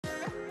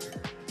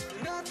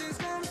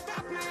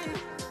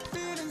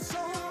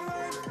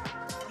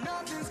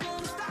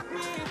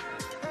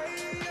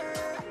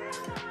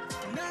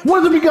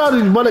What is up, you guys?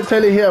 It's Money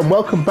Taylor here, and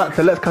welcome back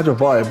to Let's Catch a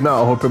Vibe.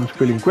 Now, I hope everyone's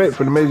feeling great,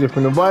 feeling amazing,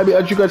 feeling vibey.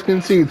 As you guys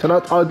can see,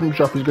 tonight's item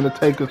shop is going to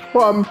take us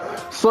from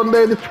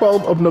Sunday the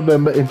 12th of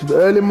November into the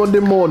early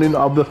Monday morning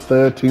of the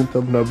 13th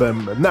of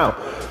November. Now,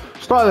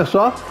 starting us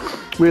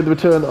off, we had the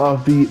return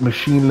of the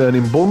Machine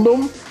Learning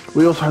Bundle.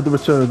 We also had the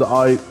return of the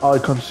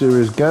Icon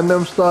Series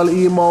Gundam style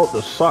emote,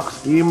 the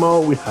Socks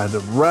emote, we had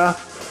the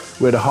Wrath.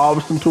 We had a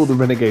harvesting tool, the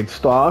Renegade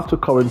Star, to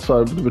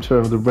coincide with the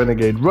return of the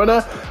Renegade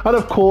Runner, and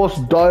of course,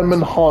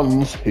 Diamond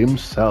Hans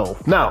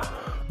himself. Now,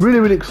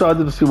 really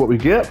excited to see what we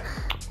get.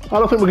 I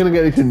don't think we're going to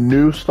get anything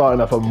new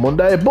starting off on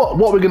Monday, but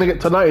what we're going to get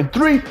tonight in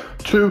 3,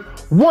 2,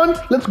 1,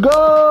 let's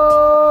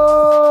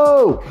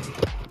go!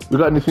 We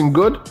got anything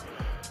good?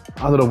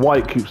 I don't know why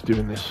it keeps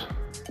doing this.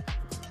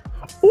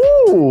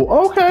 Ooh,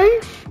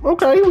 okay, we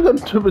got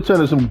to return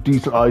of some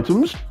decent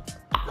items.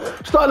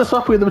 Starting us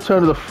off with the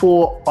return of the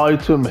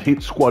 4-item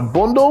Hit Squad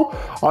bundle.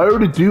 I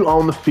already do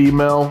own the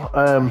female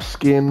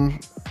skin,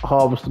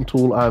 harvesting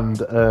tool, and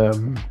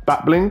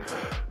back bling.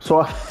 So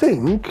I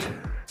think,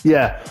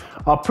 yeah,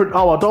 I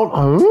don't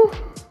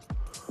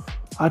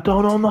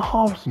own the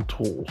harvesting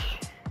tools.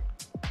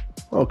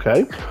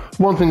 Okay,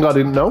 one thing I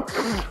didn't know.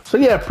 So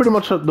yeah, pretty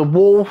much the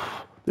wolf,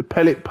 the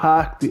pellet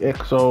pack, the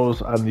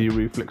exos, and the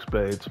reflex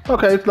blades.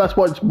 Okay, so that's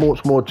why it's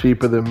much more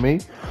cheaper than me.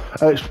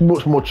 It's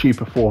much more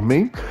cheaper for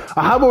me.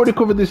 I have already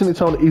covered this in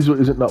its own is or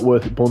isn't not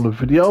worth it bundle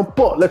video,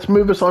 but let's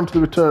move us on to the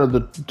return of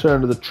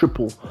the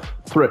triple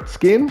threat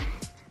skin.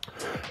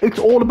 It's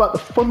all about the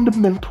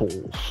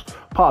fundamentals.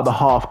 Part of the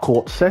half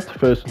court set,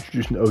 first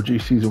introduced in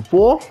OG Season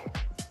 4.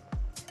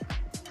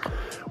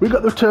 We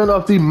got the return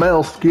of the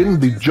male skin,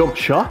 the jump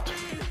shot.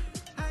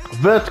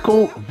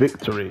 Vertical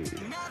victory.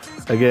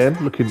 Again,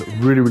 looking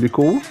really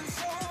cool.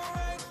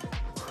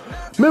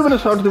 Moving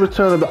us on to the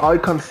return of the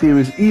Icon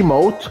Series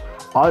emote,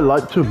 I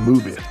like to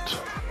move it.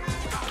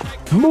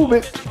 Move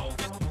it!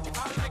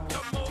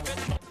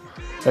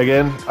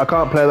 Again, I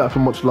can't play that for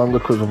much longer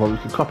because of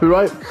obviously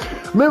copyright.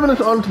 Moving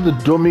us on to the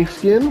dummy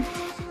skin.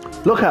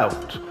 Look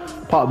out!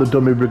 Part of the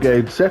Dummy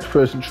Brigade set,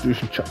 first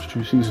introduced in Chapter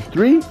 2 Season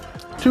 3.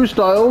 2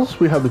 styles,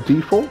 we have the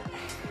default.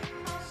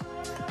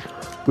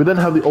 We then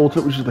have the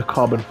alternate, which is the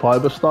carbon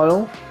fiber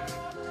style.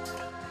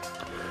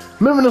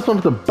 Moving us on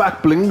to the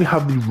back bling, we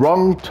have the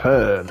wrong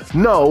turn.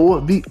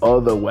 No, the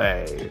other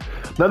way.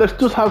 Now this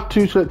does have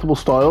 2 selectable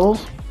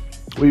styles.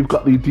 We've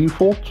got the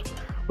default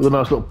with a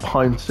nice little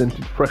pine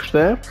scented fresh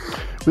there.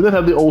 We then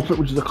have the alternate,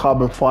 which is a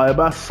carbon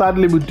fiber.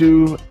 Sadly, we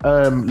do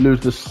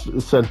lose the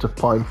scent of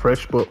pine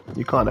fresh, but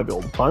you can't have it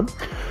all the time.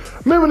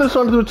 Moving us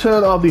on to the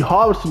return of the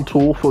harvesting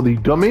tool for the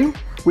dummy,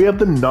 we have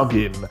the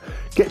noggin.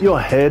 Get your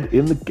head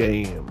in the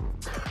game.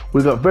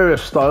 We've got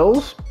various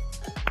styles.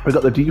 We've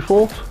got the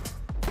default.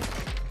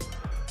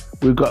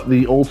 We've got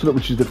the alternate,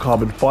 which is the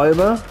carbon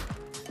fiber.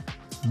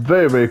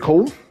 Very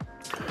cool.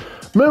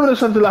 Moving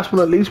us on to the last but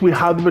not least, we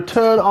have the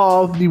return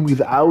of the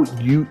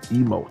Without You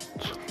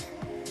emote.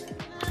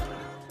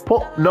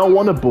 Put no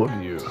one above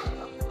you.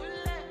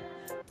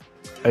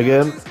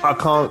 Again, I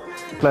can't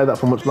play that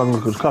for much longer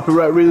because of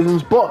copyright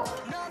reasons, but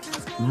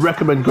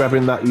recommend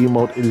grabbing that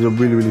emote. It is a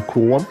really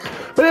cool one.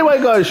 But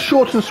anyway, guys,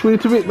 short and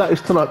sweet of it, that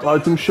is tonight's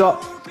item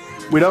shop.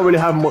 We don't really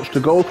have much to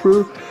go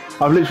through.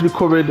 I've literally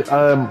covered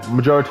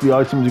majority of the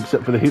items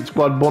except for the Hit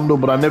Squad bundle,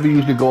 but I never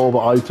usually go over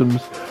items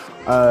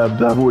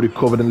that I've already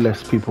covered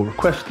unless people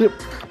request it.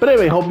 But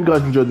anyway, hope you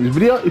guys enjoyed this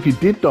video. If you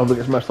did, don't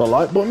forget to smash that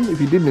like button.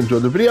 If you didn't enjoy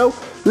the video,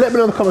 let me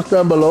know in the comments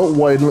down below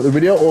why you didn't like the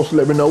video. Also,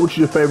 let me know which is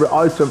your favorite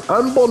item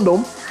and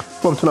bundle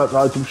from tonight's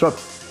item shop.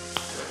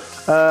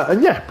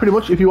 And yeah, pretty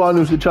much, if you are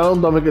new to the channel,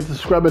 don't forget to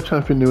subscribe to the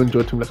channel if you're new and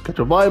enjoy Let's Catch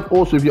a Vibe.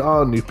 Also, if you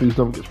are new, please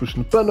don't forget to push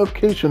the bell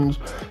notifications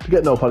to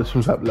get notified as soon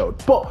as I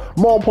upload. But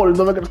more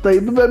importantly, don't forget to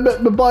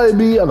stay bye,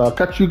 and I'll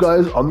catch you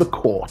guys on the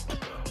court.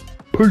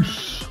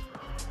 Peace.